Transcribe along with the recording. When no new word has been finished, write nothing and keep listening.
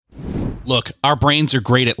Look, our brains are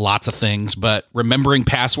great at lots of things, but remembering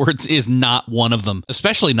passwords is not one of them,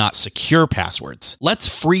 especially not secure passwords. Let's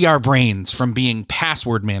free our brains from being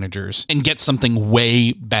password managers and get something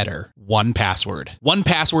way better. 1Password.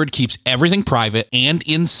 1Password keeps everything private and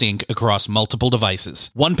in sync across multiple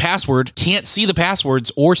devices. 1Password can't see the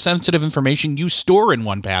passwords or sensitive information you store in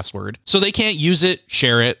 1Password, so they can't use it,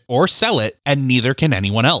 share it, or sell it, and neither can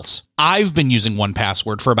anyone else. I've been using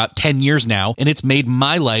 1Password for about 10 years now, and it's made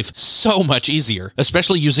my life so much easier,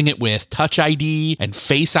 especially using it with Touch ID and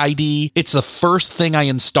Face ID. It's the first thing I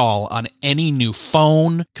install on any new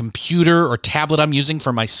phone, computer, or tablet I'm using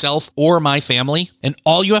for myself or my family. And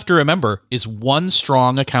all you have to remember is one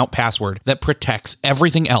strong account password that protects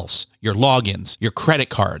everything else. Your logins, your credit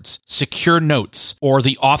cards, secure notes, or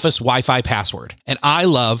the office Wi-Fi password. And I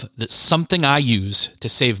love that something I use to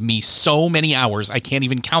save me so many hours I can't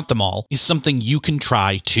even count them all is something you can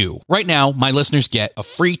try too. Right now, my listeners get a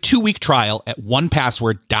free 2-week trial at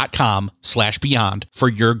onepassword.com/beyond for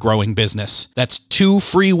your growing business. That's 2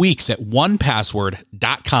 free weeks at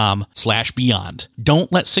onepassword.com/beyond.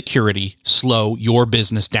 Don't let security slow your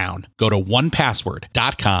business down. Go to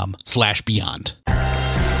onepassword.com/beyond.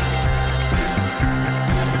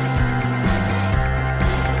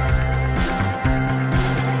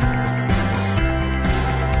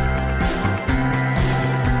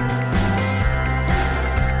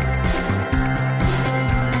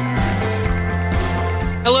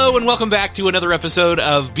 Hello and welcome back to another episode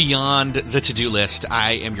of Beyond the To-Do List.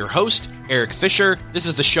 I am your host, Eric Fisher. This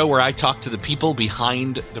is the show where I talk to the people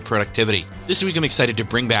behind the productivity. This week I'm excited to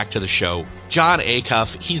bring back to the show Jon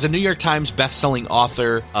Acuff. He's a New York Times bestselling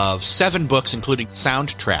author of 7 books, including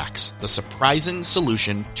Soundtracks, The Surprising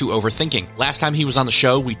Solution to Overthinking. Last time he was on the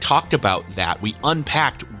show, we talked about that. We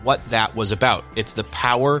unpacked what that was about. It's the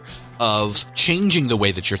power of changing the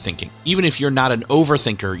way that you're thinking. Even if you're not an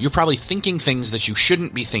overthinker, you're probably thinking things that you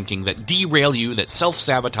shouldn't be thinking, that derail you, that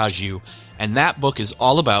self-sabotage you. And that book is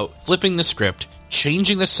all about flipping the script,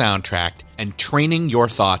 changing the soundtrack, and training your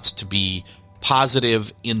thoughts to be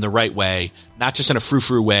positive in the right way, not just in a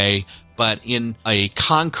frou-frou way, but in a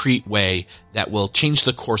concrete way that will change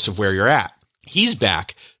the course of where you're at. He's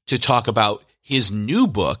back to talk about his new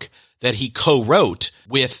book that he co-wrote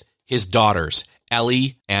with his daughters,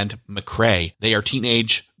 Ellie and McCrae. They are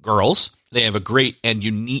teenage girls. They have a great and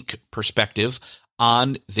unique perspective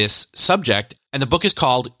on this subject. And the book is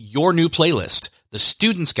called Your New Playlist, The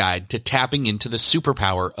Student's Guide to Tapping into the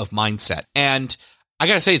Superpower of Mindset. And I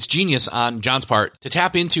got to say, it's genius on Jon's part to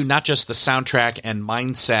tap into not just the soundtrack and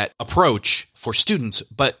mindset approach for students,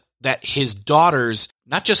 but that his daughters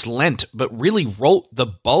not just lent, but really wrote the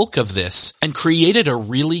bulk of this and created a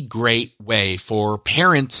really great way for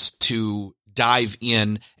parents to dive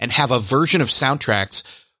in and have a version of soundtracks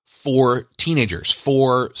for teenagers,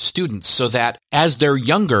 for students, so that as they're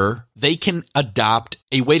younger, they can adopt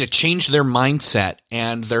a way to change their mindset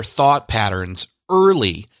and their thought patterns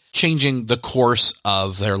early, changing the course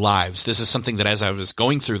of their lives. This is something that as I was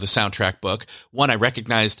going through the soundtrack book, one, I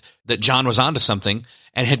recognized that Jon was onto something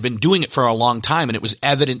and had been doing it for a long time, and it was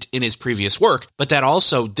evident in his previous work, but that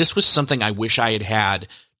also this was something I wish I had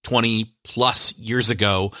 20 plus years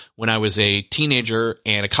ago when I was a teenager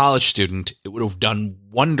and a college student. It would have done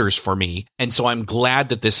wonders for me. And so I'm glad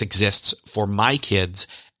that this exists for my kids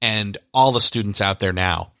and all the students out there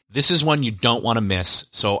now. This is one you don't want to miss.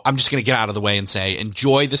 So I'm just going to get out of the way and say,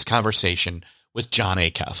 enjoy this conversation with Jon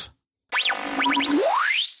Acuff.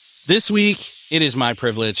 This week, it is my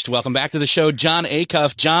privilege to welcome back to the show, Jon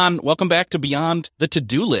Acuff. Jon, welcome back to Beyond the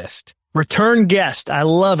To-Do List. Return guest. I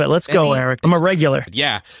love it. Let's go, Eric. I'm a regular.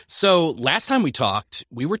 Yeah. So last time we talked,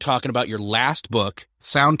 we were talking about your last book,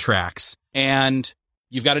 Soundtracks, and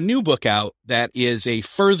you've got a new book out that is a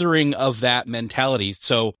furthering of that mentality.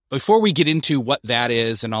 So before we get into what that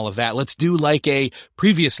is and all of that, let's do like a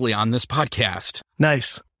previously on this podcast.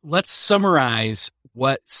 Nice. Let's summarize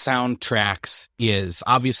what Soundtracks is.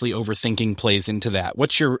 Obviously, overthinking plays into that.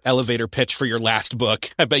 What's your elevator pitch for your last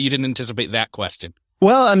book? I bet you didn't anticipate that question.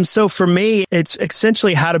 Well, so for me, it's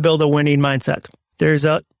essentially how to build a winning mindset. There's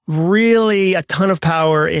a ton of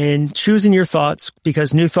power in choosing your thoughts,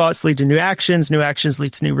 because new thoughts lead to new actions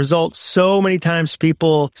lead to new results. So many times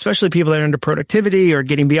people, especially people that are into productivity or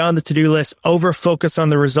getting beyond the to-do list, over-focus on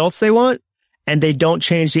the results they want and they don't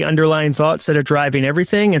change the underlying thoughts that are driving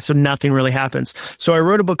everything. And so nothing really happens. So I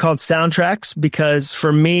wrote a book called Soundtracks because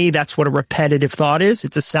for me, that's what a repetitive thought is.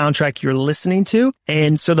 It's a soundtrack you're listening to.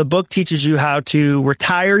 And so the book teaches you how to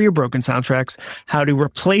retire your broken soundtracks, how to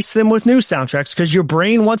replace them with new soundtracks, because your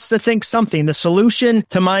brain wants to think something. The solution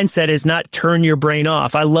to mindset is not turn your brain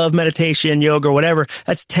off. I love meditation, yoga, whatever.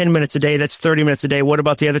 That's 10 minutes a day. That's 30 minutes a day. What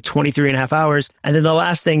about the other 23 and a half hours? And then the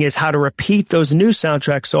last thing is how to repeat those new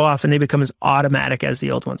soundtracks so often they become as automatic as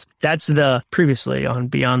the old ones. That's the previously on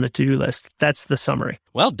Beyond the To-Do List. That's the summary.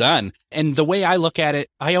 Well done. And the way I look at it,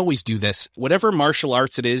 I always do this. Whatever martial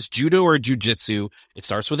arts it is, judo or jujitsu, it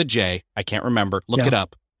starts with a J. I can't remember. Look it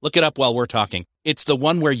up. Look it up while we're talking. It's the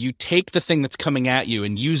one where you take the thing that's coming at you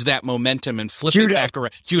and use that momentum and flip it back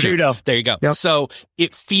around. Judo. There you go. Yep. So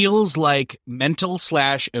it feels like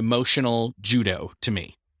mental/emotional judo to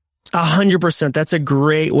me. 100%. That's a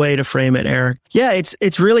great way to frame it, Eric. Yeah,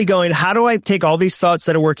 it's really going, how do I take all these thoughts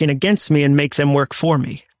that are working against me and make them work for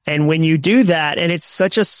me? And when you do that, and it's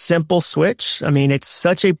such a simple switch, I mean, it's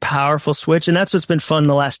such a powerful switch. And that's what's been fun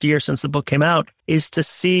the last year since the book came out, is to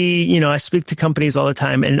see, I speak to companies all the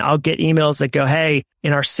time and I'll get emails that go, hey,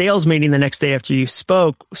 in our sales meeting the next day after you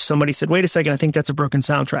spoke, somebody said, wait a second, I think that's a broken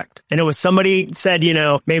soundtrack. And it was somebody said,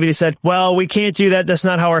 maybe they said, well, we can't do that. That's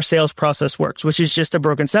not how our sales process works, which is just a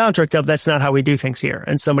broken soundtrack of that's not how we do things here.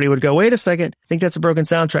 And somebody would go, wait a second, I think that's a broken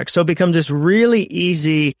soundtrack. So it becomes this really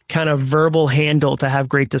easy kind of verbal handle to have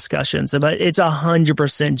great discussions. But it's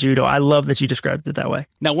 100% judo. I love that you described it that way.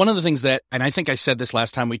 Now, one of the things that, and I think I said this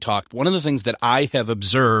last time we talked, one of the things that I have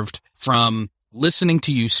observed from listening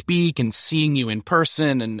to you speak and seeing you in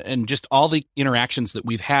person and just all the interactions that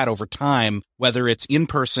we've had over time, whether it's in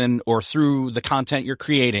person or through the content you're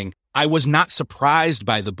creating, I was not surprised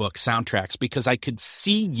by the book Soundtracks because I could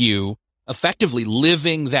see you effectively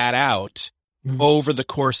living that out over the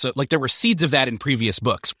course of, like, there were seeds of that in previous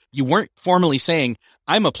books. You weren't formally saying,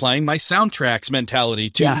 I'm applying my Soundtracks mentality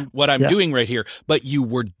to what I'm doing right here, but you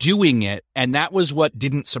were doing it. And that was what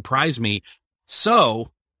didn't surprise me.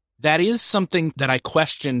 So that is something that I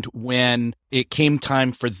questioned when it came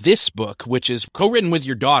time for this book, which is co-written with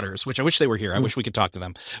your daughters, which I wish they were here. I wish we could talk to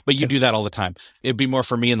them, but you do that all the time. It'd be more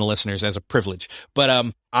for me and the listeners as a privilege.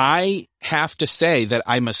 But I have to say that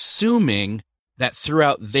I'm assuming that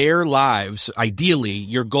throughout their lives, ideally,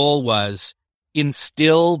 your goal was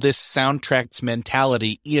instill this Soundtracks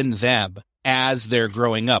mentality in them as they're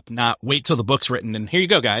growing up, not wait till the book's written and here you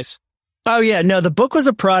go, guys. Oh, yeah. No, the book was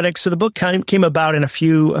a product. So the book kind of came about in a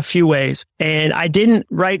few ways. And I didn't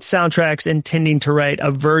write Soundtracks intending to write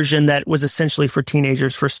a version that was essentially for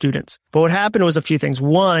teenagers, for students. But what happened was a few things.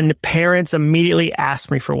 One, parents immediately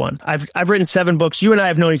asked me for one. I've written 7 books. You and I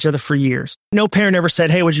have known each other for years. No parent ever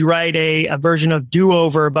said, hey, would you write a version of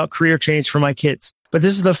Do-Over about career change for my kids? But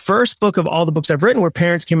this is the first book of all the books I've written where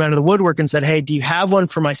parents came out of the woodwork and said, hey, do you have one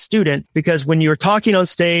for my student? Because when you were talking on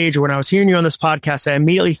stage or when I was hearing you on this podcast, I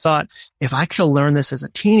immediately thought, if I could have learned this as a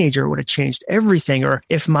teenager, it would have changed everything. Or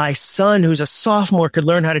if my son, who's a sophomore, could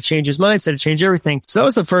learn how to change his mindset, to change everything. So that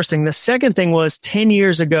was the first thing. The second thing was 10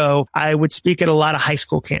 years ago, I would speak at a lot of high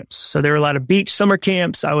school camps. So there were a lot of beach summer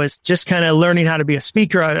camps. I was just kind of learning how to be a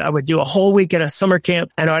speaker. I would do a whole week at a summer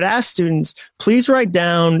camp and I'd ask students, please write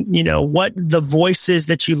down, what the voices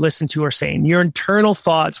that you listen to are saying, your internal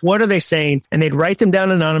thoughts. What are they saying? And they'd write them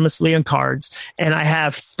down anonymously on cards. And I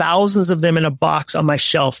have thousands of them in a box on my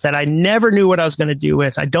shelf that I never knew what I was going to do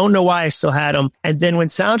with. I don't know why I still had them. And then when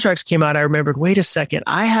Soundtracks came out, I remembered, wait a second,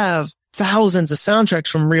 I have thousands of soundtracks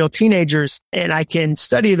from real teenagers and I can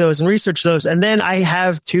study those and research those. And then I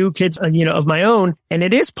have 2 kids, of my own. And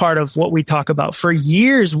it is part of what we talk about. For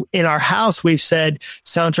years in our house, we've said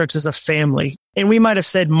Soundtracks is a family. And we might have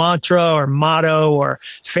said mantra or motto or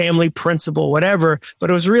family principle, whatever, but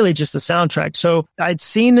it was really just a soundtrack. So I'd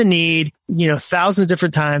seen the need, thousands of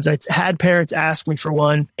different times. I had parents ask me for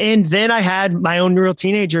one. And then I had my own real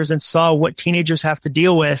teenagers and saw what teenagers have to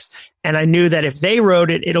deal with. And I knew that if they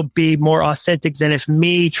wrote it, it'll be more authentic than if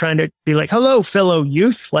me trying to be like, hello, fellow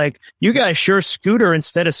youth, like you guys sure scooter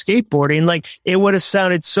instead of skateboarding. Like it would have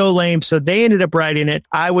sounded so lame. So they ended up writing it.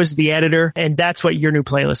 I was the editor. And that's what Your New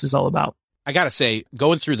Playlist is all about. I got to say,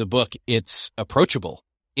 going through the book, it's approachable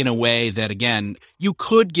in a way that, again, you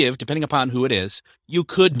could give, depending upon who it is, you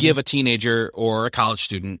could give a teenager or a college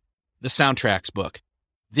student the Soundtracks book.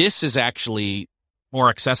 This is actually more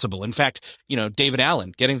accessible. In fact, David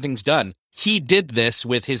Allen, Getting Things Done, he did this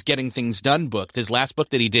with his Getting Things Done book. His last book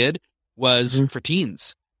that he did was for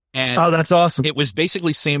teens. And oh, that's awesome. It was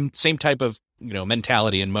basically same type of,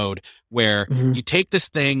 mentality and mode where you take this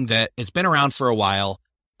thing that has been around for a while,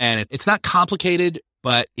 and it's not complicated,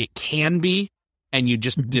 but it can be. and you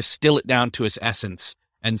just distill it down to its essence.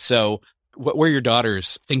 And so what were your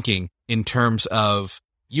daughters thinking in terms of,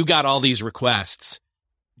 you got all these requests?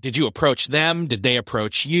 Did you approach them? Did they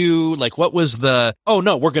approach you? Like, what was the, oh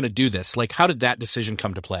no, we're going to do this? Like, how did that decision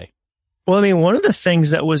come to play? Well, I mean, one of the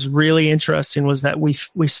things that was really interesting was that we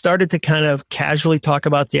started to kind of casually talk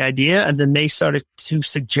about the idea, and then they started to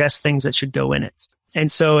suggest things that should go in it. And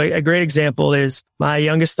so a great example is my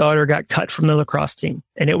youngest daughter got cut from the lacrosse team,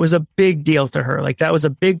 and it was a big deal to her. Like, that was a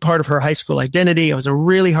big part of her high school identity. It was a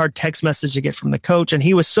really hard text message to get from the coach, and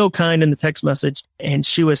he was so kind in the text message, and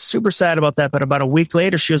she was super sad about that. But about a week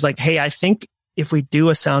later, she was like, hey, I think if we do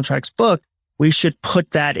a Soundtracks book, we should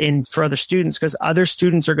put that in for other students, because other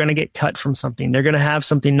students are going to get cut from something. They're going to have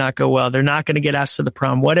something not go well. They're not going to get asked to the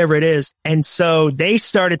prom, whatever it is. And so they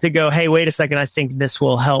started to go, hey, wait a second, I think this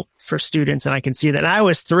will help for students. And I can see that. And I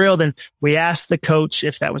was thrilled. And we asked the coach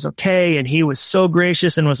if that was okay. And he was so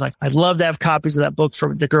gracious and was like, I'd love to have copies of that book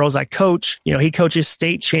for the girls I coach. You know, he coaches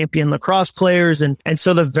state champion lacrosse players. And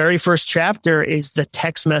so the very first chapter is the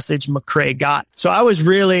text message McCray got. So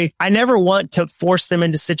I never want to force them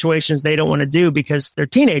into situations they don't want to do because they're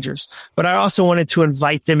teenagers, but I also wanted to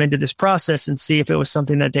invite them into this process and see if it was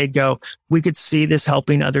something that they'd go, we could see this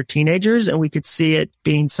helping other teenagers, and we could see it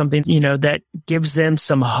being something, you know, that gives them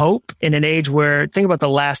some hope in an age where, think about the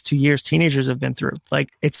last 2 years teenagers have been through. Like,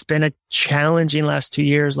 it's been a challenging last 2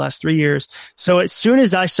 years, last 3 years. So as soon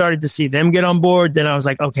as I started to see them get on board, then I was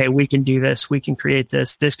like, okay, we can do this. We can create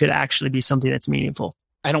this. This could actually be something that's meaningful.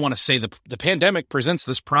 I don't want to say the pandemic presents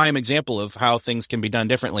this prime example of how things can be done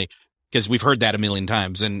differently, because we've heard that a million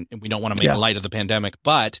times, and we don't want to make light of the pandemic.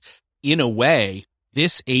 But in a way,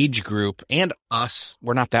 this age group and us,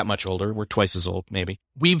 we're not that much older. We're twice as old, maybe.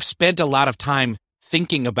 We've spent a lot of time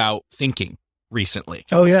thinking about thinking recently.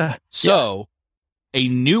 Oh, yeah. So a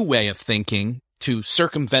new way of thinking to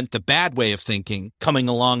circumvent the bad way of thinking coming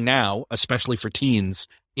along now, especially for teens,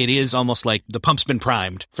 it is almost like the pump's been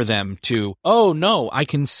primed for them to, oh, no, I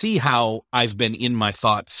can see how I've been in my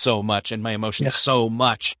thoughts so much and my emotions so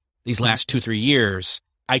much these last 2-3 years.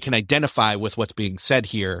 I can identify with what's being said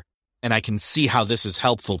here, and I can see how this is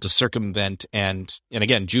helpful to circumvent and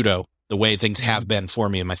again, judo the way things have been for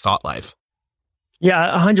me in my thought life.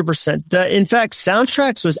 Yeah, 100%. In fact,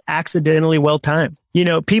 Soundtracks was accidentally well timed. You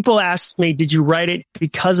know, people ask me, did you write it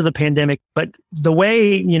because of the pandemic? But the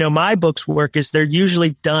way, you know, my books work is they're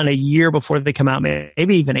usually done a year before they come out,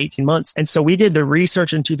 maybe even 18 months. And so we did the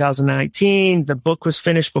research in 2019. The book was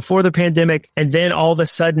finished before the pandemic. And then all of a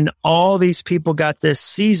sudden, all these people got this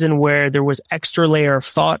season where there was extra layer of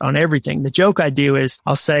thought on everything. The joke I do is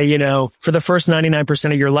I'll say, you know, for the first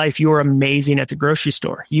 99% of your life, you were amazing at the grocery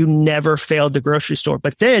store. You never failed the grocery store.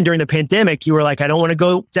 But then during the pandemic, you were like, I don't want to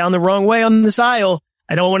go down the wrong way on this aisle.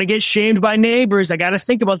 I don't want to get shamed by neighbors. I got to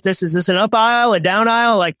think about this. Is this an up aisle, a down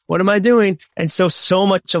aisle? Like, what am I doing? And so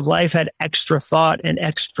much of life had extra thought and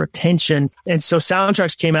extra tension. And so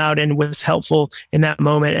Soundtracks came out and was helpful in that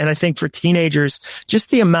moment. And I think for teenagers, just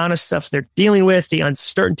the amount of stuff they're dealing with, the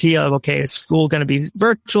uncertainty of, okay, is school going to be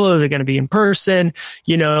virtual? Is it going to be in person?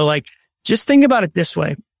 You know, like, just think about it this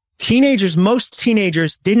way. Most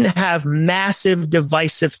teenagers didn't have massive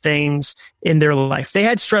divisive things in their life. They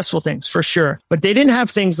had stressful things for sure, but they didn't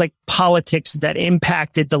have things like politics that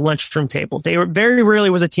impacted the lunchroom table. Very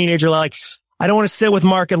rarely was a teenager like, I don't want to sit with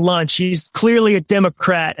Mark at lunch. He's clearly a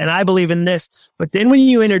Democrat and I believe in this. But then when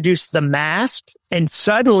you introduce the mask and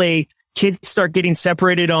suddenly kids start getting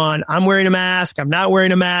separated on, I'm wearing a mask, I'm not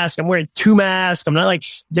wearing a mask, I'm wearing 2 masks. I'm not like,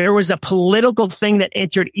 there was a political thing that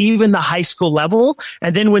entered even the high school level.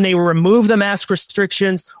 And then when they remove the mask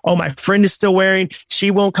restrictions, oh, my friend is still wearing,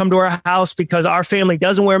 she won't come to our house because our family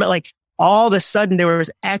doesn't wear them. Like, all of a sudden there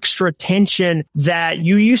was extra tension that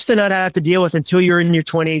you used to not have to deal with until you're in your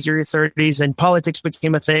 20s or your 30s and politics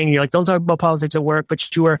became a thing. You're like, don't talk about politics at work,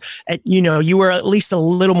 but you were at least a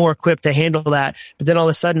little more equipped to handle that. But then all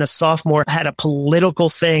of a sudden a sophomore had a political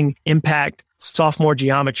thing impact sophomore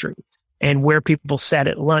geometry and where people sat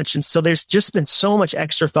at lunch. And so there's just been so much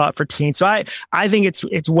extra thought for teens. So I think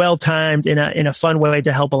it's well timed in a fun way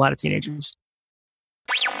to help a lot of teenagers.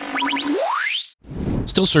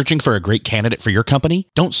 Still searching for a great candidate for your company?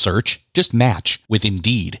 Don't search, just match with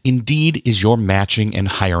Indeed. Indeed is your matching and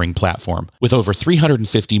hiring platform. With over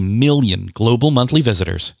 350 million global monthly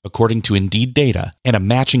visitors, according to Indeed data, and a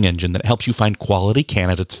matching engine that helps you find quality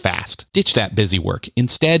candidates fast. Ditch that busy work.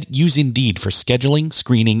 Instead, use Indeed for scheduling,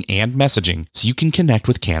 screening, and messaging so you can connect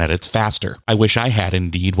with candidates faster. I wish I had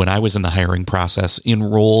Indeed when I was in the hiring process in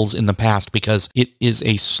roles in the past, because it is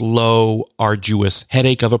a slow, arduous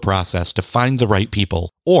headache of a process to find the right right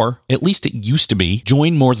people. Or, at least it used to be,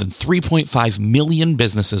 join more than 3.5 million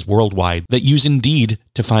businesses worldwide that use Indeed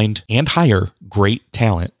to find and hire great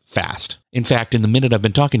talent fast. In fact, in the minute I've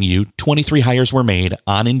been talking to you, 23 hires were made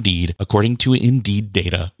on Indeed, according to Indeed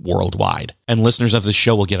data worldwide. And listeners of this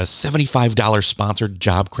show will get a $75 sponsored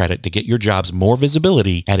job credit to get your jobs more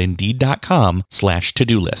visibility at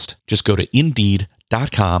Indeed.com/to-do list. Just go to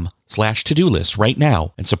Indeed.com/to-do list right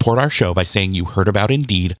now and support our show by saying you heard about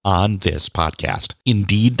Indeed on this podcast.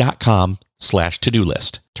 Indeed.com/to-do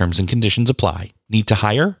list. Terms and conditions apply. Need to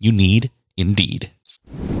hire? You need Indeed.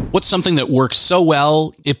 What's something that works so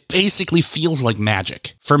well, it basically feels like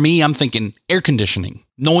magic? For me, I'm thinking air conditioning,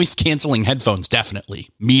 noise canceling headphones, definitely.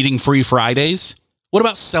 Meeting free Fridays. What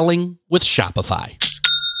about selling with Shopify?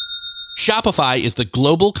 Shopify is the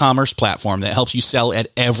global commerce platform that helps you sell at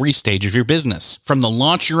every stage of your business. From the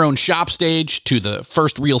launch your own shop stage to the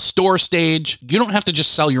first real store stage, you don't have to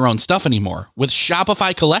just sell your own stuff anymore. With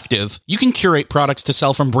Shopify Collective, you can curate products to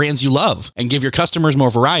sell from brands you love and give your customers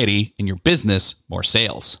more variety and your business more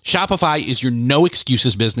sales. Shopify is your no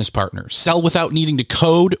excuses business partner. Sell without needing to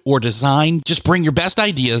code or design. Just bring your best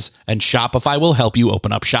ideas and Shopify will help you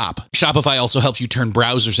open up shop. Shopify also helps you turn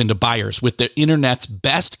browsers into buyers with the internet's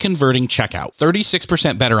best converting checkout,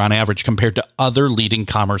 36% better on average compared to other leading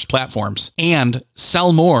commerce platforms, and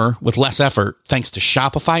sell more with less effort thanks to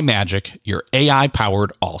Shopify Magic, your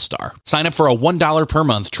AI-powered all-star. Sign up for a $1 per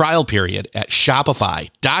month trial period at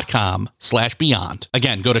shopify.com/beyond.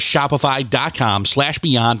 Again, go to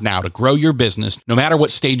shopify.com/beyond now to grow your business no matter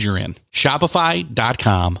what stage you're in.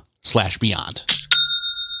 Shopify.com/beyond.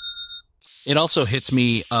 It also hits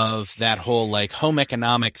me of that whole like home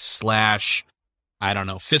economics / I don't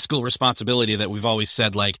know, fiscal responsibility that we've always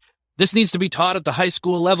said, like, this needs to be taught at the high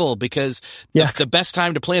school level because the best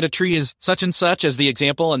time to plant a tree is such and such as the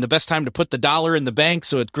example, and the best time to put the dollar in the bank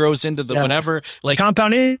so it grows into the whatever, like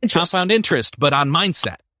compound interest, but on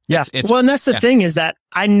mindset. Yeah. Well, and that's the thing is that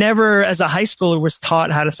I never, as a high schooler, was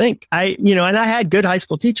taught how to think. And I had good high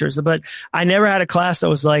school teachers, but I never had a class that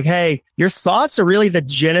was like, hey, your thoughts are really the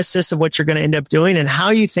genesis of what you're going to end up doing and how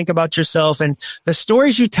you think about yourself. And the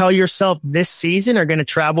stories you tell yourself this season are going to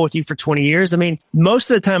travel with you for 20 years. I mean, most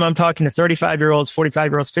of the time I'm talking to 35-year-olds,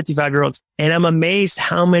 45-year-olds, 55-year-olds, and I'm amazed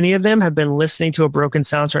how many of them have been listening to a broken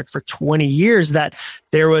soundtrack for 20 years that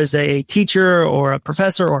there was a teacher or a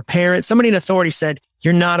professor or parent, somebody in authority said,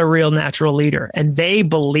 you're not a real natural leader. And they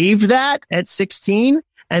believed that at 16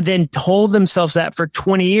 and then told themselves that for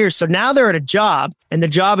 20 years. So now they're at a job and the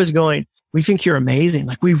job is going, we think you're amazing.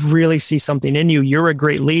 Like we really see something in you. You're a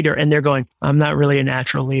great leader. And they're going, I'm not really a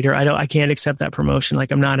natural leader. I can't accept that promotion.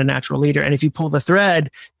 Like I'm not a natural leader. And if you pull the thread,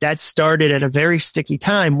 that started at a very sticky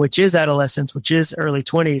time, which is adolescence, which is early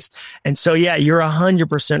 20s. And so, yeah, you're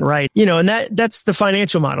 100% right. And that's the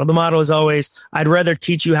financial model. The model is always, I'd rather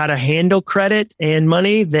teach you how to handle credit and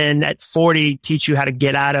money than at 40 teach you how to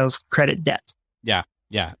get out of credit debt. Yeah.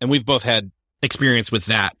 Yeah. And we've both had experience with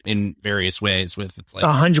that in various ways with it's like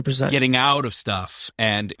 100% getting out of stuff.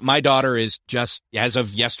 And my daughter is just, as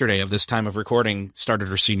of yesterday of this time of recording, started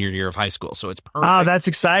her senior year of high school. So it's perfect. Oh, that's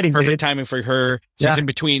exciting. Perfect timing for her. She's in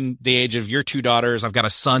between the age of your two daughters. I've got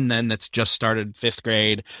a son then that's just started 5th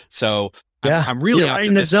grade. So I'm really right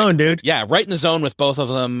in the zone, dude. Yeah, right in the zone with both of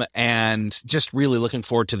them, and just really looking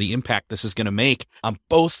forward to the impact this is going to make on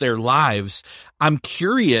both their lives. I'm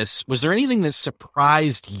curious, was there anything that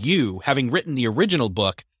surprised you, having written the original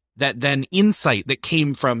book, that then insight that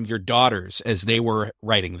came from your daughters as they were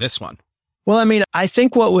writing this one? Well, I mean, I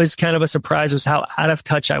think what was kind of a surprise was how out of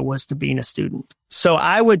touch I was to being a student. So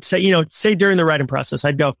I would say during the writing process,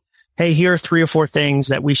 I'd go, hey, here are 3 or 4 things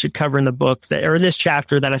that we should cover in the book or in this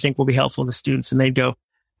chapter that I think will be helpful to students. And they'd go,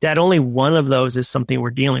 Dad, only one of those is something we're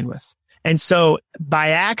dealing with. And so by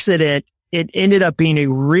accident, it ended up being a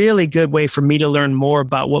really good way for me to learn more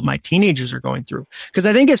about what my teenagers are going through. Because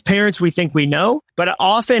I think as parents, we think we know, but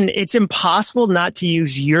often it's impossible not to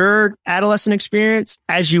use your adolescent experience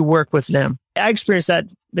as you work with them. I experienced that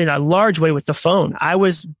in a large way with the phone. I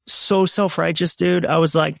was so self-righteous, dude. I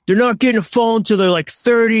was like, they're not getting a phone till they're like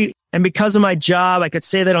 30. And because of my job, I could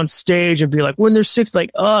say that on stage and be like, when they're 6, like,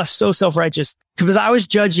 so self-righteous. Because I was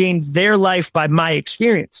judging their life by my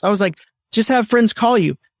experience. I was like, just have friends call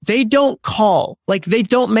you. They don't call. Like, they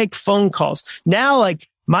don't make phone calls. Now, like,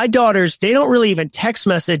 my daughters, they don't really even text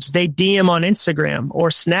message. They DM on Instagram or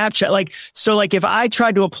Snapchat. So if I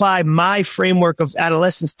tried to apply my framework of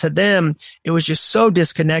adolescence to them, it was just so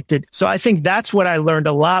disconnected. So I think that's what I learned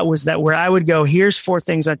a lot was that where I would go, here's 4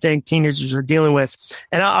 things I think teenagers are dealing with.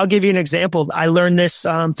 And I'll give you an example. I learned this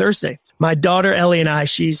Thursday. My daughter, Ellie, and I,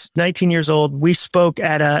 she's 19 years old. We spoke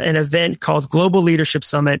at an event called Global Leadership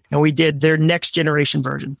Summit, and we did their next generation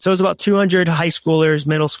version. So it was about 200 high schoolers,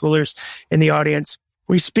 middle schoolers in the audience.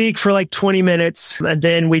 We speak for like 20 minutes, and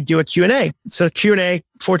then we do a Q&A. So Q&A,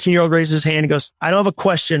 14-year-old raises his hand and goes, I don't have a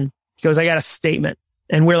question. He goes, I got a statement.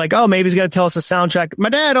 And we're like, oh, maybe he's going to tell us a soundtrack. My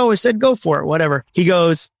dad always said, go for it, whatever. He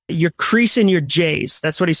goes, you're creasing your J's.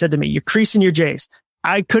 That's what he said to me. You're creasing your J's.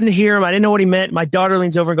 I couldn't hear him. I didn't know what he meant. My daughter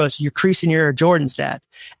leans over and goes, you're creasing your Air Jordans, Dad.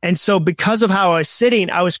 And so because of how I was sitting,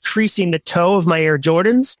 I was creasing the toe of my Air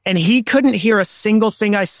Jordans, and he couldn't hear a single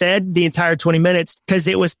thing I said the entire 20 minutes because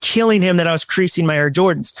it was killing him that I was creasing my Air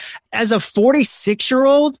Jordans. As a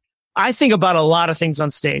 46-year-old, I think about a lot of things on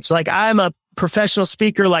stage. Like, I'm a professional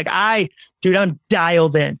speaker. Like, I'm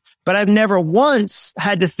dialed in, but I've never once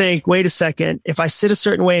had to think, wait a second, if I sit a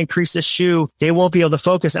certain way and crease this shoe, they won't be able to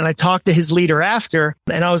focus. And I talked to his leader after,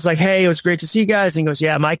 and I was like, hey, it was great to see you guys. And he goes,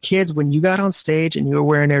 yeah, my kids, when you got on stage and you were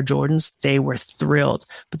wearing Air Jordans, they were thrilled.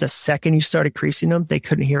 But the second you started creasing them, they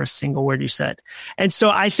couldn't hear a single word you said. And so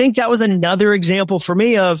I think that was another example for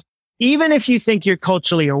me of, even if you think you're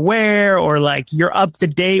culturally aware or like you're up to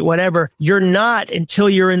date, whatever, you're not until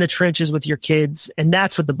you're in the trenches with your kids. And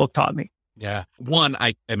that's what the book taught me. Yeah. One,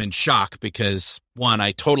 I am in shock because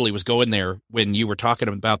I totally was going there when you were talking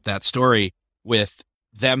about that story with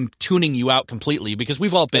them tuning you out completely, because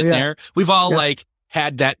we've all been there. We've all like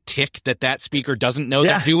had that tick that speaker doesn't know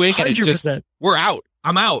they're doing. 100%. And it's just, we're out.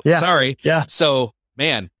 I'm out. Yeah. Sorry. Yeah. So,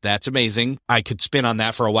 man, that's amazing. I could spin on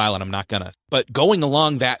that for a while and I'm not gonna. But going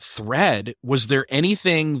along that thread, was there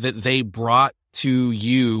anything that they brought to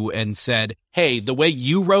you and said, hey, the way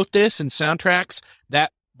you wrote this in soundtracks,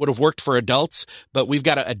 that would have worked for adults, but we've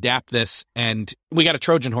got to adapt this and we got to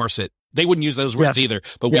Trojan horse it. They wouldn't use those words either,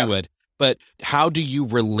 but we would. But how do you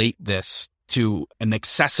relate this to an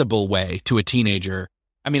accessible way to a teenager?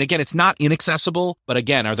 I mean, again, it's not inaccessible, but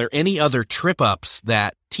again, are there any other trip ups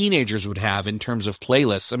that teenagers would have in terms of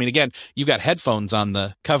playlists? I mean, again, you've got headphones on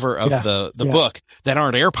the cover of the book that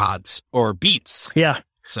aren't AirPods or Beats. Yeah.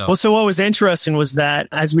 So what was interesting was that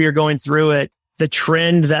as we were going through it, the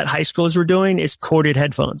trend that high schoolers were doing is corded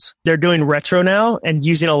headphones. They're doing retro now and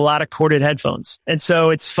using a lot of corded headphones. And so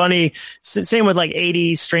it's funny, same with like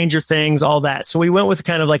 80s, Stranger Things, all that. So we went with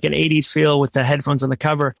kind of like an 80s feel with the headphones on the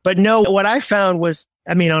cover. But no, what I found was,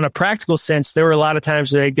 I mean, on a practical sense, there were a lot of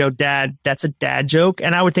times where they'd go, Dad, that's a dad joke.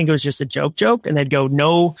 And I would think it was just a joke. And they'd go,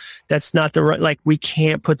 no, that's not the right, like, we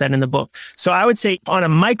can't put that in the book. So I would say on a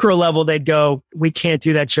micro level, they'd go, we can't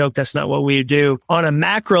do that joke. That's not what we do. On a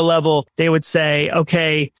macro level, they would say,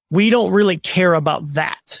 okay, we don't really care about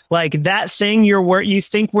that. Like that thing you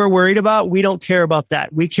think we're worried about, we don't care about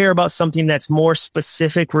that. We care about something that's more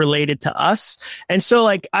specific related to us. And so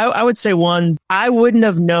like, I would say one, I wouldn't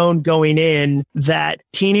have known going in that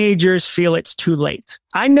teenagers feel it's too late.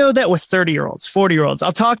 I know that with 30-year-olds, 40-year-olds,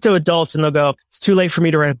 I'll talk to adults and they'll go, it's too late for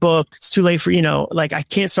me to write a book. It's too late for, like I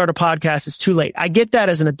can't start a podcast. It's too late. I get that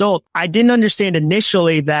as an adult. I didn't understand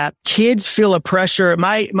initially that kids feel a pressure.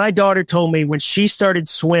 My daughter told me when she started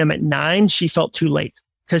swim at 9, she felt too late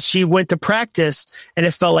because she went to practice and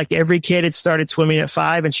it felt like every kid had started swimming at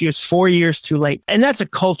 5 and she was 4 years too late. And that's a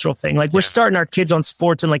cultural thing. Like we're starting our kids on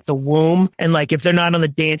sports in like the womb. And like, if they're not on the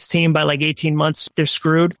dance team by like 18 months, they're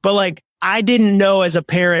screwed. But like, I didn't know as a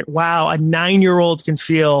parent, wow, a 9-year-old can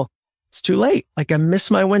feel it's too late. Like I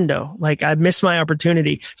missed my window. Like I missed my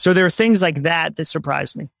opportunity. So there are things like that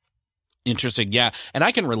surprised me. Interesting. Yeah. And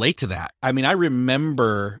I can relate to that. I mean, I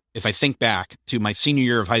remember if I think back to my senior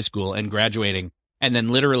year of high school and graduating, and then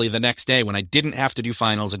literally the next day when I didn't have to do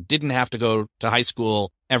finals and didn't have to go to high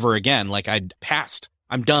school ever again, like I'd passed,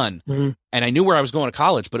 I'm done. Mm-hmm. And I knew where I was going to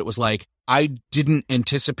college, but it was like, I didn't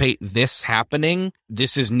anticipate this happening.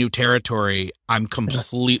 This is new territory. I'm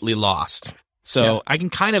completely lost. So I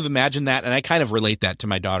can kind of imagine that. And I kind of relate that to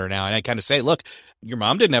my daughter now. And I kind of say, look, your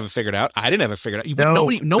mom didn't have it figured out. I didn't have it figured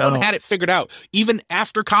out. No one had it figured out, even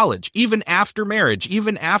after college, even after marriage,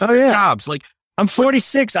 even after jobs. Like I'm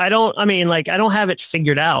 46. I don't have it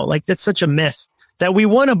figured out. Like that's such a myth that we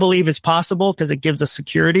want to believe is possible because it gives us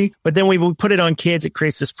security. But then we put it on kids. It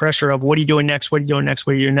creates this pressure of what are you doing next? What are you doing next?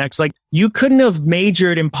 What are you doing next? Like you couldn't have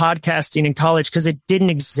majored in podcasting in college because it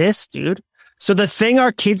didn't exist, dude. So the thing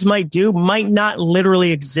our kids might do might not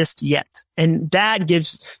literally exist yet. And that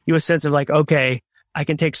gives you a sense of like, okay, I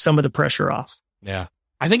can take some of the pressure off. Yeah.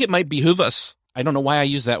 I think it might behoove us. I don't know why I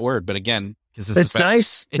use that word, but again, it's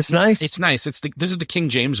nice. It's nice. It's nice. This is the King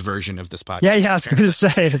James version of this podcast. Yeah. I was going to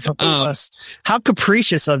say, how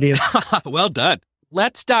capricious of you. Well done.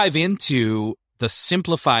 Let's dive into the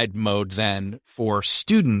simplified mode then for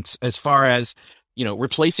students as far as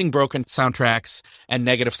replacing broken soundtracks and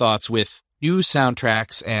negative thoughts with new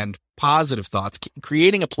soundtracks and positive thoughts,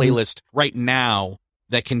 creating a playlist right now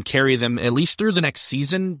that can carry them at least through the next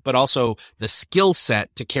season, but also the skill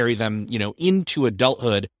set to carry them, into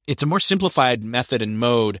adulthood. It's a more simplified method and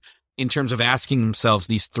mode in terms of asking themselves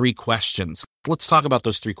these 3 questions. Let's talk about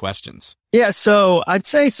those 3 questions. Yeah. So I'd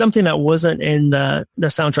say something that wasn't in the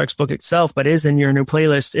soundtracks book itself, but is in your new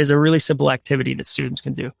playlist, is a really simple activity that students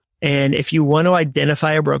can do. And if you want to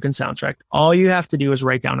identify a broken soundtrack, all you have to do is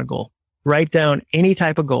write down a goal. Write down any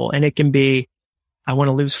type of goal. And it can be, I want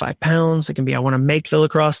to lose 5 pounds. It can be, I want to make the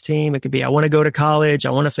lacrosse team. It could be, I want to go to college.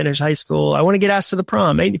 I want to finish high school. I want to get asked to the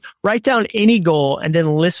prom. Write down any goal and then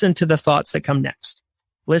listen to the thoughts that come next.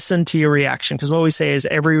 Listen to your reaction. Because what we say is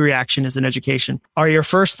every reaction is an education. Are your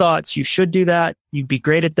first thoughts, you should do that. You'd be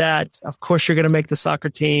great at that. Of course, you're going to make the soccer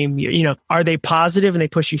team. Are they positive and they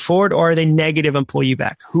push you forward, or are they negative and pull you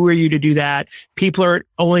back? Who are you to do that? People are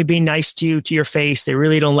only being nice to you, to your face. They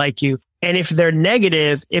really don't like you. And if they're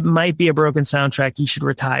negative, it might be a broken soundtrack. You should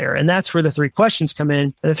retire. And that's where the 3 questions come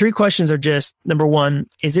in. And the 3 questions are just, number 1,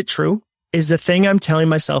 is it true? Is the thing I'm telling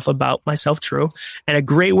myself about myself true? And a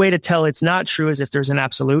great way to tell it's not true is if there's an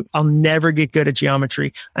absolute. I'll never get good at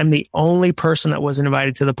geometry. I'm the only person that wasn't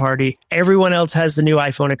invited to the party. Everyone else has the new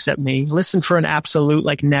iPhone except me. Listen for an absolute,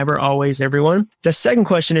 like never, always, everyone. The second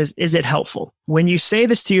question is it helpful? When you say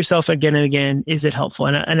this to yourself again and again, is it helpful?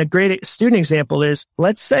 And a great student example is,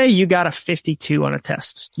 let's say you got a 52 on a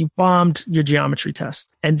test. You bombed your geometry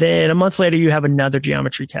test. And then a month later, you have another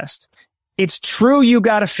geometry test. It's true you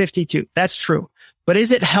got a 52. That's true. But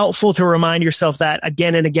is it helpful to remind yourself that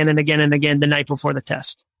again and again and again and again the night before the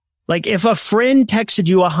test? Like if a friend texted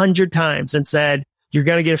you 100 times and said, you're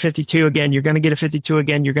going to get a 52 again, you're going to get a 52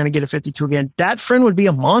 again, you're going to get a 52 again, that friend would be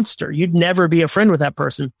a monster. You'd never be a friend with that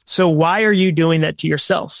person. So why are you doing that to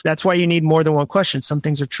yourself? That's why you need more than one question. Some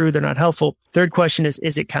things are true. They're not helpful. Third question is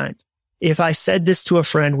it kind? If I said this to a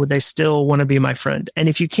friend, would they still want to be my friend? And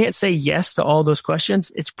if you can't say yes to all those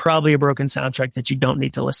questions, it's probably a broken soundtrack that you don't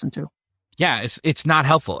need to listen to. Yeah, it's not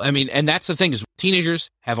helpful. I mean, and that's the thing is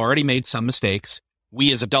teenagers have already made some mistakes.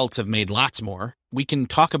 We as adults have made lots more. We can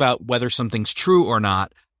talk about whether something's true or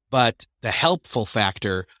not, but the helpful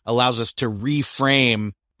factor allows us to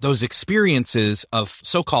reframe those experiences of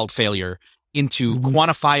so-called failure into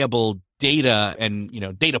quantifiable data and,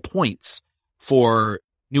 data points for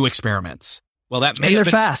new experiments. Well, that may have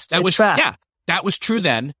been fast. That was fast. Yeah, that was true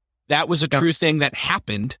then. That was a true thing that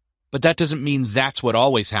happened, but that doesn't mean that's what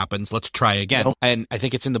always happens. Let's try again. Nope. And I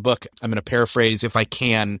think it's in the book. I'm going to paraphrase if I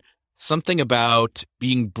can, something about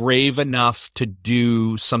being brave enough to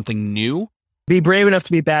do something new. Be brave enough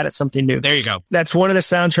to be bad at something new. There you go. That's one of the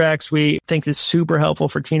soundtracks we think is super helpful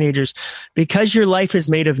for teenagers because your life is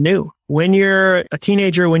made of new. When you're a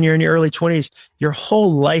teenager, when you're in your early 20s, your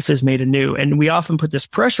whole life is made anew. And we often put this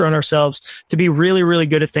pressure on ourselves to be really, really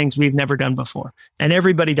good at things we've never done before. And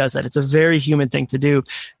everybody does that. It's a very human thing to do.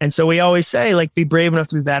 And so we always say, be brave enough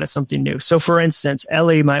to be bad at something new. So for instance,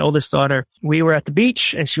 Ellie, my oldest daughter, we were at the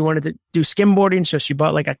beach and she wanted to do skimboarding. So she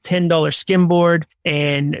bought a $10 skimboard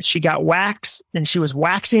and she got wax and she was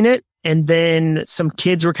waxing it. And then some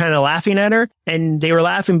kids were kind of laughing at her and they were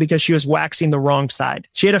laughing because she was waxing the wrong side.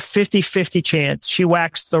 She had a 50-50 chance. She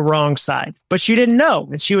waxed the wrong side, but she didn't know.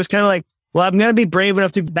 And she was kind of like, well, I'm going to be brave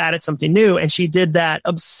enough to be bad at something new. And she did that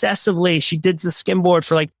obsessively. She did the skimboard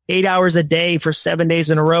for 8 hours a day for 7 days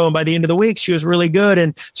in a row. And by the end of the week, she was really good.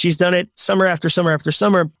 And she's done it summer after summer after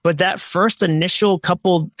summer. But that first initial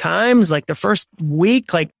couple times, the first week,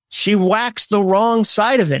 she waxed the wrong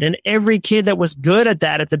side of it. And every kid that was good at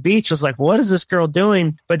that at the beach was like, what is this girl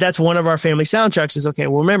doing? But that's one of our family soundtracks is, okay,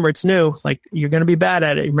 well, remember, it's new. You're going to be bad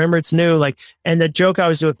at it. Remember, it's new. And the joke I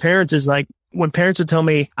always do with parents is when parents would tell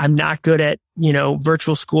me I'm not good at,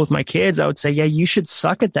 virtual school with my kids, I would say, yeah, you should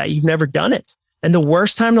suck at that. You've never done it. And the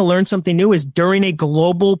worst time to learn something new is during a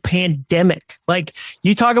global pandemic.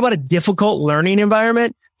 You talk about a difficult learning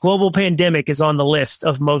environment, global pandemic is on the list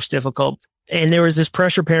of most difficult. And there was this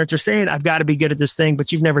pressure parents are saying, I've got to be good at this thing,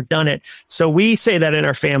 but you've never done it. So we say that in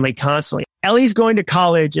our family constantly. Ellie's going to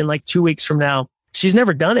college in 2 weeks from now. She's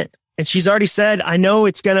never done it. And she's already said, I know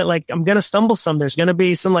it's going to I'm going to stumble some. There's going to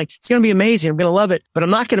be some it's going to be amazing. I'm going to love it, but I'm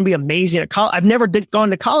not going to be amazing at college. I've never gone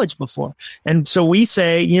to college before. And so we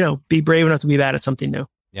say, be brave enough to be bad at something new.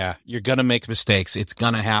 Yeah. You're going to make mistakes. It's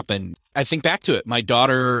going to happen. I think back to it. My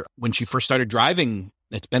daughter, when she first started driving,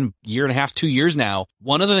 it's been a year and a half, 2 years now.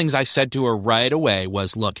 One of the things I said to her right away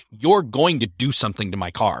was, look, you're going to do something to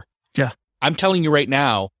my car. Yeah. I'm telling you right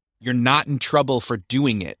now, you're not in trouble for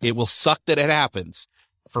doing it. It will suck that it happens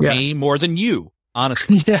for me more than you,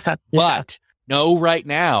 honestly. Yeah. But know right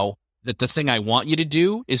now, that the thing I want you to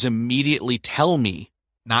do is immediately tell me,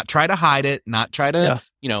 not try to hide it, not try to,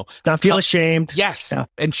 not feel ashamed. Yes. Yeah.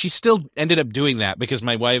 And she still ended up doing that because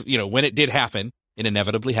my wife, when it did happen, it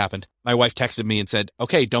inevitably happened. My wife texted me and said,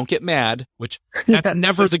 okay, don't get mad, which that's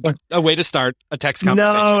never a way to start a text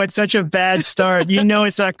conversation. No, it's such a bad start.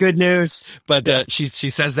 It's not good news. But she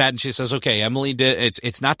says that and she says, okay, Emily did,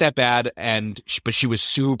 it's not that bad. But she was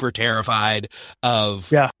super terrified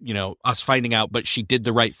of, us finding out, but she did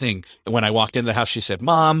the right thing. When I walked into the house, she said,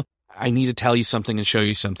 Mom, I need to tell you something and show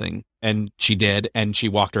you something. And she did. And she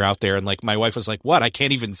walked her out there and my wife was like, what? I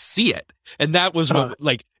can't even see it. And that was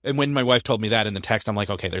and when my wife told me that in the text, I'm like,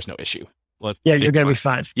 okay, there's no issue. You're going to be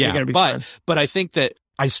fine. Yeah. But I think that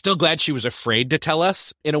I'm still glad she was afraid to tell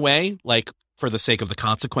us in a way, for the sake of the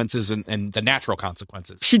consequences and the natural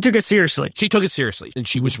consequences. She took it seriously. And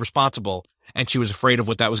she was responsible and she was afraid of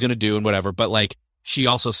what that was going to do and whatever. But she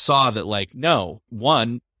also saw that no,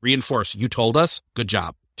 one, reinforce, you told us, good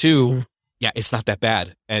job. Two, it's not that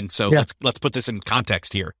bad. And so let's put this in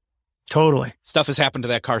context here. Totally. Stuff has happened to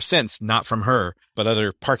that car since, not from her, but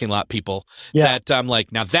other parking lot people that I'm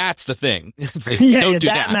like, now that's the thing. Don't do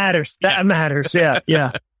that. Matters. That matters. Yeah.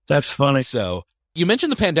 Yeah. That's funny. So you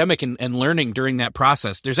mentioned the pandemic and learning during that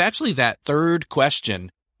process. There's actually that third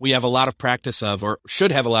question we have a lot of practice of, or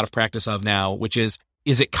should have a lot of practice of now, which is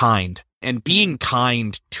it kind? And being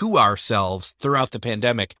kind to ourselves throughout the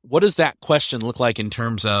pandemic, what does that question look like in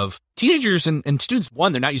terms of teenagers and students?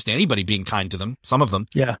 One, they're not used to anybody being kind to them, some of them.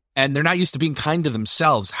 Yeah. And they're not used to being kind to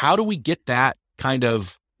themselves. How do we get that kind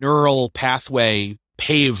of neural pathway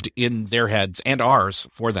paved in their heads and ours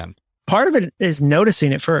for them? Part of it is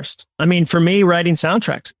noticing it first. I mean, for me, writing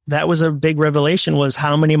soundtracks, that was a big revelation, was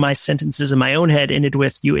how many of my sentences in my own head ended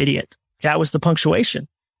with, you idiot. That was the punctuation.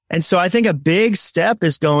 And so I think a big step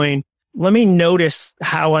is going, let me notice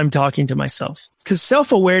how I'm talking to myself, because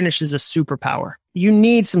self-awareness is a superpower. You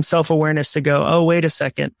need some self-awareness to go, oh, wait a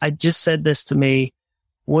second. I just said this to me.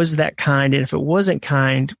 Was that kind? And if it wasn't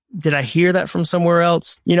kind, did I hear that from somewhere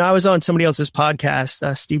else? I was on somebody else's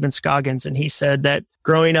podcast, Stephen Scoggins, and he said that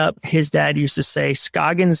growing up, his dad used to say,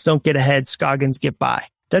 Scoggins don't get ahead, Scoggins get by.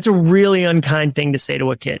 That's a really unkind thing to say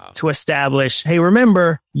to a kid, to establish, hey,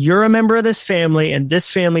 remember, you're a member of this family and this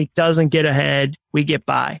family doesn't get ahead. We get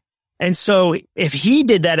by. And so if he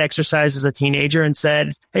did that exercise as a teenager and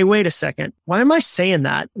said, hey, wait a second, why am I saying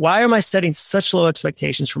that? Why am I setting such low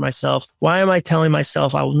expectations for myself? Why am I telling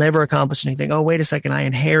myself I will never accomplish anything? Oh, wait a second, I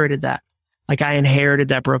inherited that. I inherited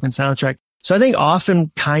that broken soundtrack. So I think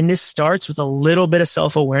often kindness starts with a little bit of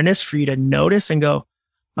self-awareness for you to notice and go,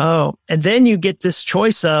 oh, and then you get this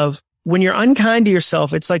choice of, when you're unkind to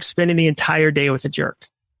yourself, it's like spending the entire day with a jerk,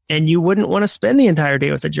 and you wouldn't want to spend the entire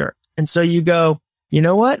day with a jerk. And so you go, you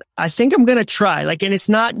know what? I think I'm going to try. And it's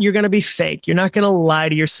not, you're going to be fake. You're not going to lie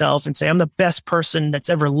to yourself and say, I'm the best person that's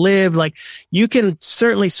ever lived. You can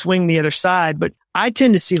certainly swing the other side, but I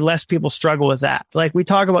tend to see less people struggle with that. We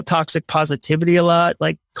talk about toxic positivity a lot,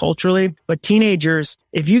 culturally, but teenagers,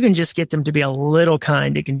 if you can just get them to be a little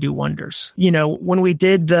kind, it can do wonders. When we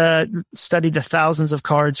studied the thousands of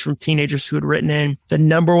cards from teenagers who had written in, the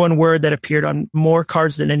number one word that appeared on more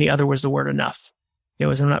cards than any other was the word enough. It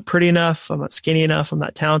was, I'm not pretty enough. I'm not skinny enough. I'm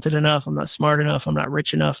not talented enough. I'm not smart enough. I'm not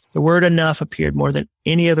rich enough. The word enough appeared more than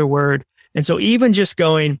any other word. And so even just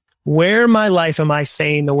going, where in my life am I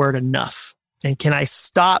saying the word enough? And can I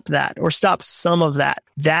stop that or stop some of that?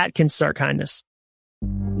 That can start kindness.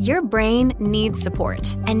 Your brain needs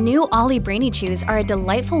support, and new Ollie Brainy Chews are a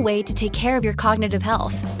delightful way to take care of your cognitive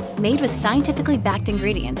health. Made with scientifically backed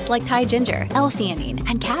ingredients like Thai ginger, L-theanine,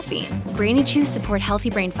 and caffeine, Brainy Chews support healthy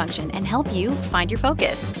brain function and help you find your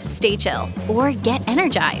focus, stay chill, or get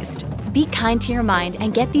energized. Be kind to your mind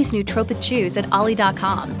and get these nootropic chews at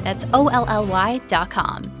ollie.com. That's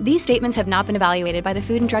OLLY.com. These statements have not been evaluated by the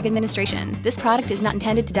Food and Drug Administration. This product is not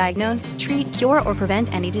intended to diagnose, treat, cure, or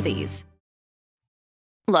prevent any disease.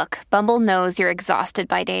 Look, Bumble knows you're exhausted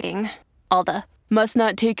by dating. All the, must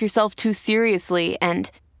not take yourself too seriously, and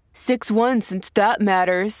 6'1" since that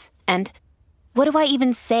matters, and what do I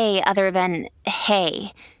even say other than,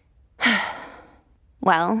 hey?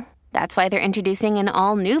 Well, that's why they're introducing an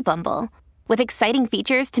all-new Bumble, with exciting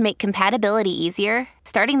features to make compatibility easier,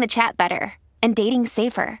 starting the chat better, and dating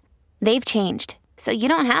safer. They've changed, so you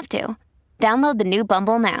don't have to. Download the new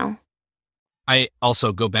Bumble now. I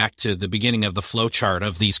also go back to the beginning of the flow chart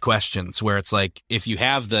of these questions where it's if you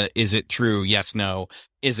have the, is it true? Yes, no.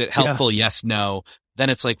 Is it helpful? Yeah. Yes, no.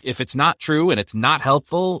 Then it's if it's not true and it's not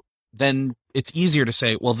helpful, then it's easier to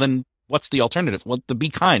say, well, then what's the alternative? Well, the be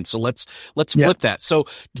kind. So let's flip that. So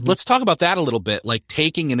let's talk about that a little bit, like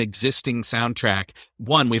taking an existing soundtrack.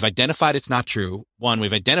 One, we've identified it's not true. One,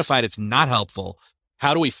 we've identified it's not helpful.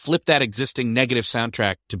 How do we flip that existing negative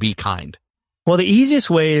soundtrack to be kind? Well, the easiest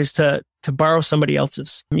way is to borrow somebody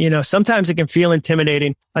else's. Sometimes it can feel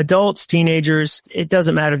intimidating. Adults, teenagers, it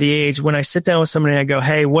doesn't matter the age. When I sit down with somebody and I go,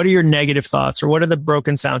 hey, what are your negative thoughts or what are the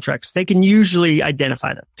broken soundtracks? They can usually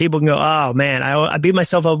identify them. People can go, oh man, I beat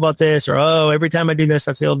myself up about this, or, oh, every time I do this,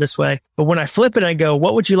 I feel this way. But when I flip it, I go,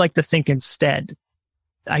 what would you like to think instead?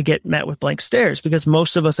 I get met with blank stares because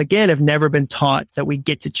most of us, again, have never been taught that we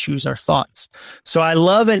get to choose our thoughts. So I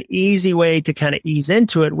love an easy way to kind of ease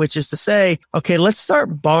into it, which is to say, okay, let's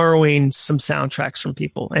start borrowing some soundtracks from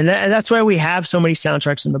people. And that's why we have so many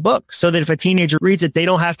soundtracks in the book, so that if a teenager reads it, they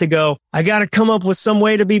don't have to go, I got to come up with some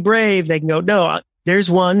way to be brave. They can go, no,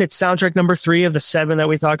 there's one. It's soundtrack number 3 of the 7 that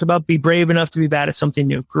we talked about. Be brave enough to be bad at something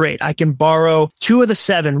new. Great. I can borrow 2 of the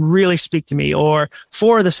 7 really speak to me, or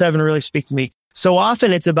 4 of the 7 really speak to me. So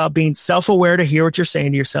often it's about being self-aware to hear what you're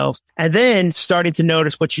saying to yourself and then starting to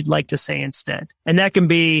notice what you'd like to say instead. And that can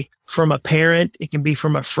be from a parent. It can be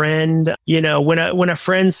from a friend. When a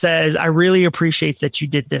friend says, I really appreciate that you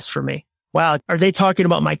did this for me. Wow. Are they talking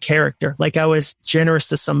about my character? Like I was generous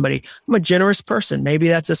to somebody. I'm a generous person. Maybe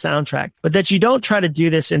that's a soundtrack, but that you don't try to do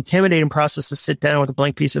this intimidating process to sit down with a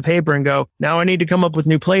blank piece of paper and go, now I need to come up with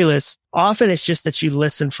new playlists. Often it's just that you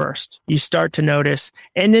listen first. You start to notice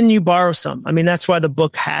and then you borrow some. I mean, that's why the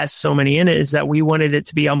book has so many in it, is that we wanted it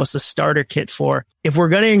to be almost a starter kit for, if we're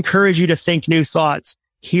going to encourage you to think new thoughts,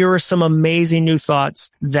 here are some amazing new thoughts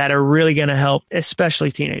that are really going to help,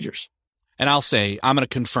 especially teenagers. And I'll say, I'm going to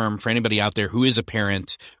confirm for anybody out there who is a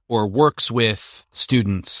parent or works with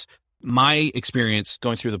students, my experience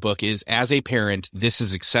going through the book is, as a parent, this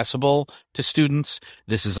is accessible to students.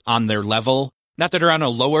 This is on their level. Not that they're on a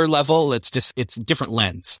lower level. It's a different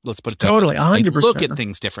lens. Let's put it that totally, way. 100%. They look at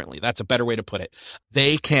things differently. That's a better way to put it.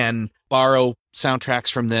 They can borrow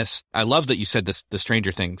soundtracks from this. I love that you said this, the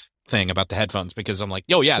Stranger Things thing about the headphones, because I'm like,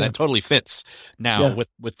 that totally fits now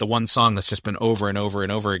with the one song that's just been over and over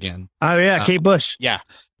and over again. Oh yeah. Kate Bush. Yeah.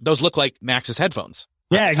 Those look like Max's headphones.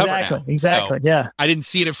 Yeah, exactly. So yeah. I didn't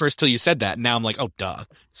see it at first till you said that. Now I'm like, oh, duh.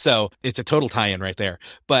 So it's a total tie-in right there.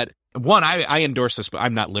 But one, I endorse this, but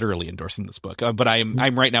I'm not literally endorsing this book, but I'm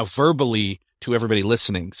right now verbally to everybody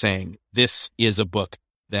listening saying this is a book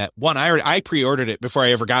that, one, I pre-ordered it before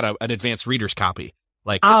I ever got an advanced reader's copy.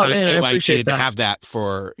 Like, I appreciate needed to have that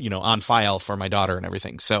for, on file for my daughter and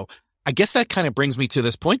everything. So I guess that kind of brings me to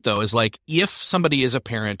this point, though, is like, if somebody is a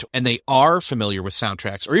parent and they are familiar with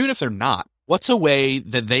soundtracks, or even if they're not, what's a way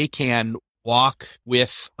that they can walk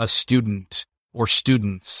with a student or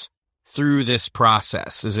students through this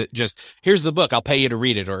process? Is it just, here's the book, I'll pay you to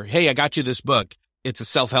read it, or, hey, I got you this book, it's a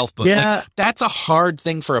self-help book? Yeah. Like, that's a hard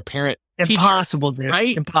thing for a parent. Impossible, teacher, dude.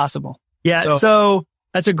 right? Impossible. Yeah. So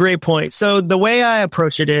that's a great point. So the way I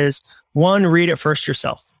approach it is, one, read it first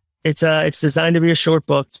yourself. It's designed to be a short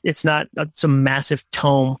book. It's not some massive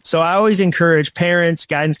tome. So I always encourage parents,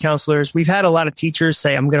 guidance counselors. We've had a lot of teachers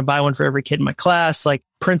say, I'm going to buy one for every kid in my class, like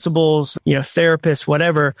principals, therapists,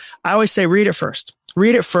 whatever. I always say, read it first.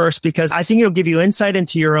 Read it first, because I think it'll give you insight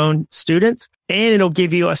into your own students and it'll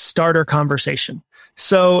give you a starter conversation.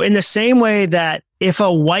 So in the same way that if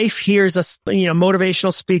a wife hears a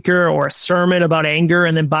motivational speaker or a sermon about anger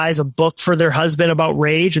and then buys a book for their husband about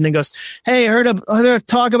rage and then goes, hey, I heard a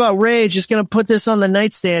talk about rage, just going to put this on the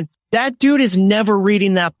nightstand. That dude is never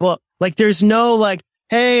reading that book. Like, there's no like,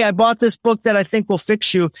 hey, I bought this book that I think will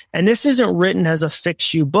fix you. And this isn't written as a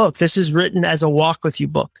fix you book. This is written as a walk with you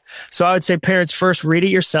book. So I would say, parents, first read it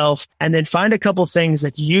yourself and then find a couple things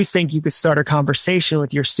that you think you could start a conversation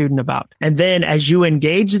with your student about. And then as you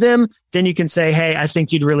engage them, then you can say, hey, I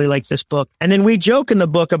think you'd really like this book. And then we joke in the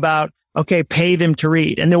book about, okay, pay them to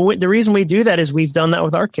read. And the reason we do that is we've done that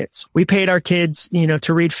with our kids. We paid our kids,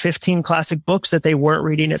 to read 15 classic books that they weren't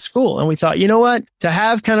reading at school. And we thought, you know what, to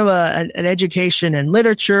have kind of an education in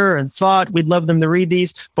literature and thought, we'd love them to read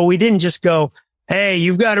these. But we didn't just go, hey,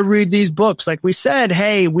 you've got to read these books. Like we said,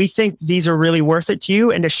 hey, we think these are really worth it to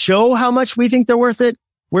you. And to show how much we think they're worth it,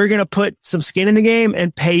 we're going to put some skin in the game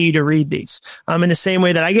and pay you to read these. In the same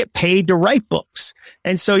way that I get paid to write books.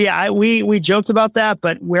 And so, we joked about that,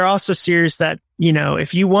 but we're also serious that,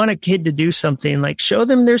 if you want a kid to do something, like show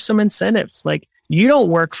them there's some incentive. Like, you don't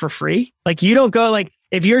work for free. Like, you don't go, like,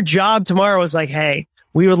 if your job tomorrow is like, hey,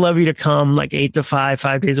 we would love you to come like 8 to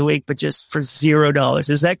 5 days a week, but just for $0.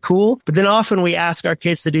 Is that cool? But then often we ask our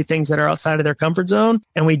kids to do things that are outside of their comfort zone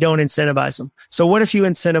and we don't incentivize them. So what if you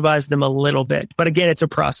incentivize them a little bit? But again, it's a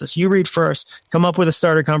process. You read first, come up with a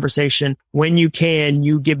starter conversation. When you can,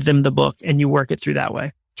 you give them the book and you work it through that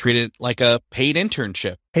way. Treat it like a paid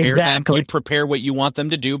internship. Exactly. You prepare what you want them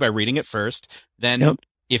to do by reading it first. Then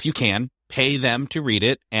if you can, pay them to read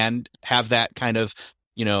it and have that kind of,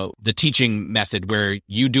 the teaching method where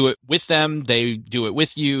you do it with them, they do it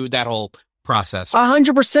with you, that whole process.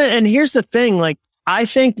 100%. And here's the thing, I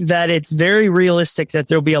think that it's very realistic that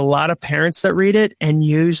there'll be a lot of parents that read it and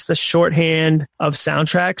use the shorthand of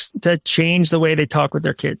soundtracks to change the way they talk with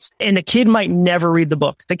their kids. And the kid might never read the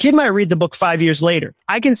book. The kid might read the book 5 years later.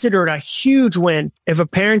 I consider it a huge win if a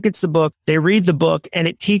parent gets the book, they read the book, and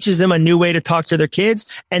it teaches them a new way to talk to their kids.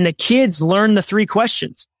 And the kids learn the 3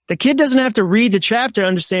 questions. The kid doesn't have to read the chapter to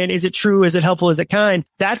understand, is it true? Is it helpful? Is it kind?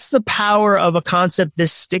 That's the power of a concept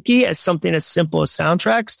this sticky as something as simple as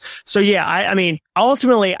soundtracks. So yeah, I mean,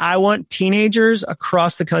 ultimately, I want teenagers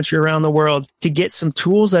across the country, around the world, to get some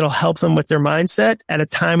tools that'll help them with their mindset at a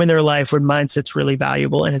time in their life when mindset's really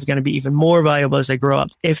valuable and is going to be even more valuable as they grow up.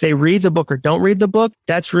 If they read the book or don't read the book,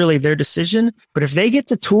 that's really their decision. But if they get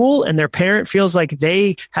the tool and their parent feels like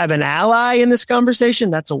they have an ally in this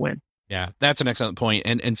conversation, that's a win. Yeah, that's an excellent point.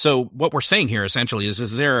 And so what we're saying here essentially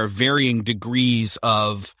is there are varying degrees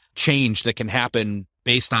of change that can happen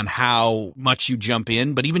based on how much you jump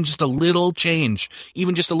in, but even just a little change,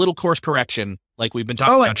 even just a little course correction, like we've been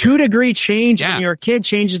talking about. A 2-degree change in your kid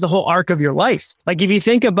changes the whole arc of your life. Like if you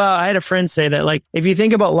think about, I had a friend say that, if you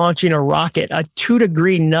think about launching a rocket, a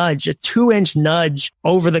 2-degree nudge, a 2-inch nudge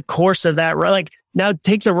over the course of that, now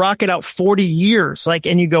take the rocket out 40 years,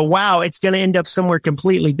 and you go, wow, it's going to end up somewhere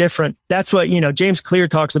completely different. That's what, James Clear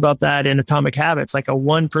talks about that in Atomic Habits. Like a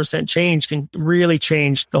 1% change can really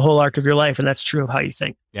change the whole arc of your life. And that's true of how you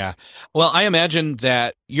think. Yeah. Well, I imagine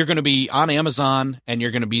that you're going to be on Amazon and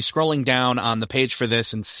you're going to be scrolling down on the page for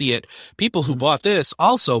this and see it. People who bought this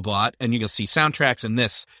also bought, and you can see soundtracks and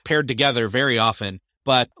this paired together very often.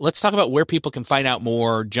 But let's talk about where people can find out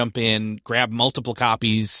more, jump in, grab multiple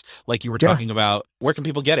copies like you were talking about. Where can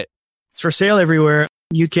people get it? It's for sale everywhere.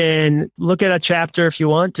 You can look at a chapter if you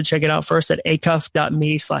want to check it out first at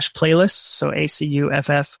acuff.me/playlist. So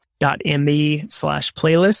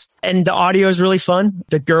ACUFF.me/playlist. And the audio is really fun.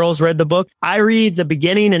 The girls read the book. I read the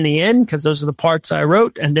beginning and the end because those are the parts I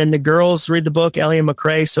wrote. And then the girls read the book, Ellie and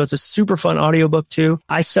McRae. So it's a super fun audiobook too.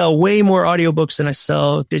 I sell way more audiobooks than I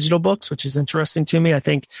sell digital books, which is interesting to me. I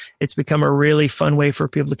think it's become a really fun way for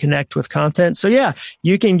people to connect with content. So yeah,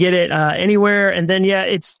 you can get it anywhere. And then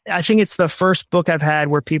I think it's the first book I've had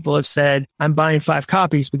where people have said, I'm buying 5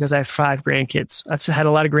 copies because I have 5 grandkids. I've had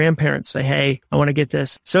a lot of grandparents say, hey, I want to get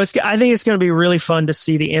this. So I think it's going to be really fun to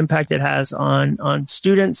see the impact it has on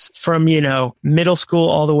students from, middle school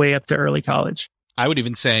all the way up to early college. I would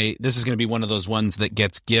even say this is going to be one of those ones that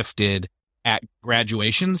gets gifted at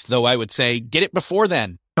graduations, though I would say get it before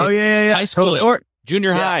then. Oh, yeah. High school, totally. Or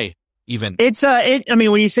junior high, even. It's,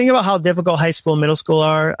 when you think about how difficult high school and middle school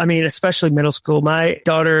are, especially middle school, my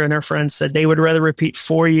daughter and her friends said they would rather repeat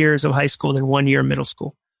 4 years of high school than 1 year of middle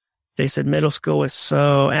school. They said middle school was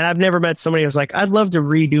and I've never met somebody who was like, I'd love to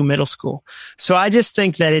redo middle school. So I just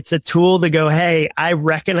think that it's a tool to go, hey, I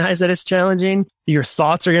recognize that it's challenging. Your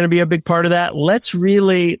thoughts are going to be a big part of that. Let's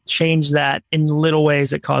really change that in little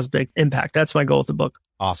ways that cause big impact. That's my goal with the book.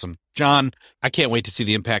 Awesome. John, I can't wait to see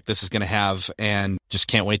the impact this is going to have and just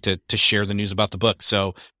can't wait to share the news about the book.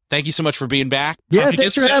 So thank you so much for being back. Yeah,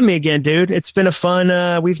 thanks for having me again, dude. It's been a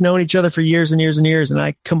fun, we've known each other for years and years and years, and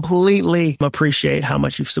I completely appreciate how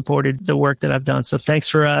much you've supported the work that I've done. So thanks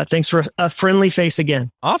for a friendly face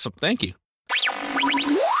again. Awesome. Thank you.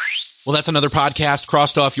 Well, that's another podcast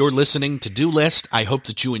crossed off your listening to-do list. I hope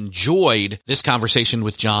that you enjoyed this conversation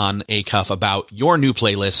with Jon Acuff about your new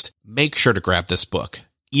playlist. Make sure to grab this book.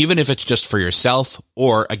 Even if it's just for yourself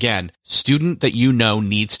or, again, student that you know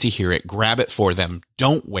needs to hear it, grab it for them.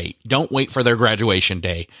 Don't wait. Don't wait for their graduation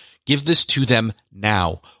day. Give this to them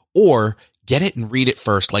now, or get it and read it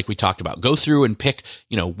first, like we talked about. Go through and pick,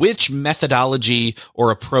 which methodology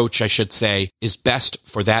or approach, I should say, is best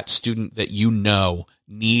for that student that you know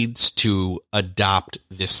needs to adopt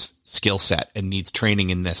this skill set and needs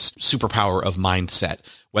training in this superpower of mindset,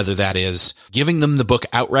 whether that is giving them the book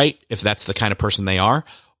outright, if that's the kind of person they are,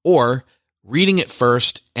 or reading it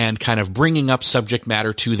first and kind of bringing up subject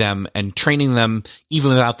matter to them and training them even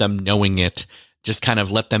without them knowing it. Just kind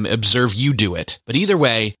of let them observe you do it. But either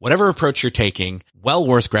way, whatever approach you're taking, well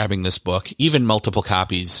worth grabbing this book, even multiple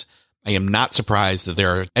copies. I am not surprised that there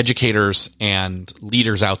are educators and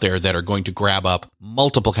leaders out there that are going to grab up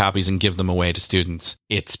multiple copies and give them away to students.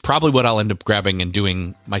 It's probably what I'll end up grabbing and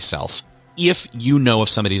doing myself. If you know of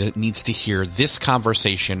somebody that needs to hear this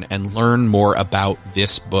conversation and learn more about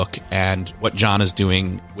this book and what John is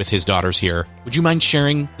doing with his daughters here, would you mind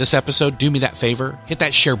sharing this episode? Do me that favor. Hit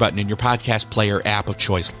that share button in your podcast player app of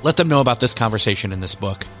choice. Let them know about this conversation in this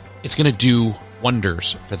book. It's going to do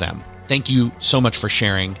wonders for them. Thank you so much for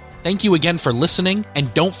sharing. Thank you again for listening.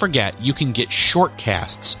 And don't forget, you can get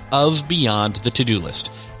shortcasts of Beyond the To-Do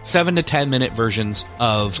List. 7 to 10 minute versions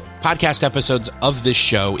of podcast episodes of this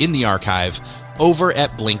show in the archive over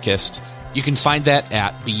at Blinkist. You can find that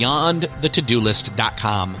at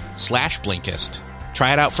beyondthetodolist.com/Blinkist.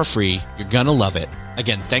 Try it out for free. You're going to love it.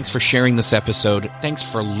 Again, thanks for sharing this episode. Thanks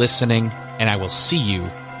for listening, and I will see you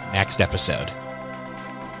next episode.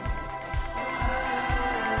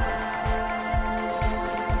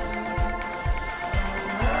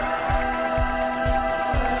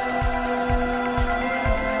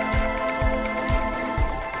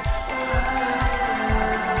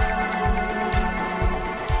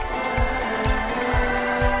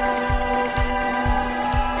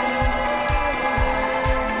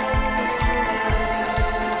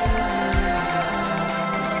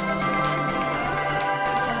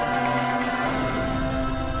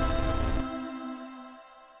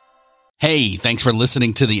 Hey, thanks for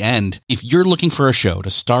listening to the end. If you're looking for a show to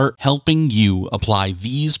start helping you apply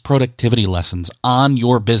these productivity lessons on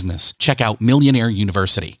your business, check out Millionaire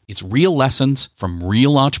University. It's real lessons from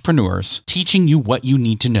real entrepreneurs teaching you what you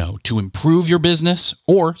need to know to improve your business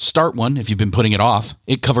or start one if you've been putting it off.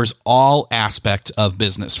 It covers all aspects of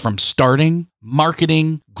business, from starting,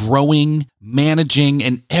 marketing, growing, managing,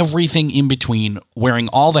 and everything in between, wearing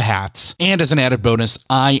all the hats. And as an added bonus,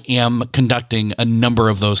 I am conducting a number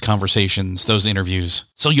of those conversations, those interviews,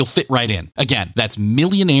 so you'll fit right in. Again, that's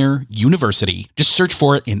Millionaire University. Just search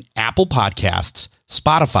for it in Apple Podcasts,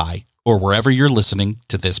 Spotify, or wherever you're listening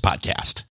to this podcast.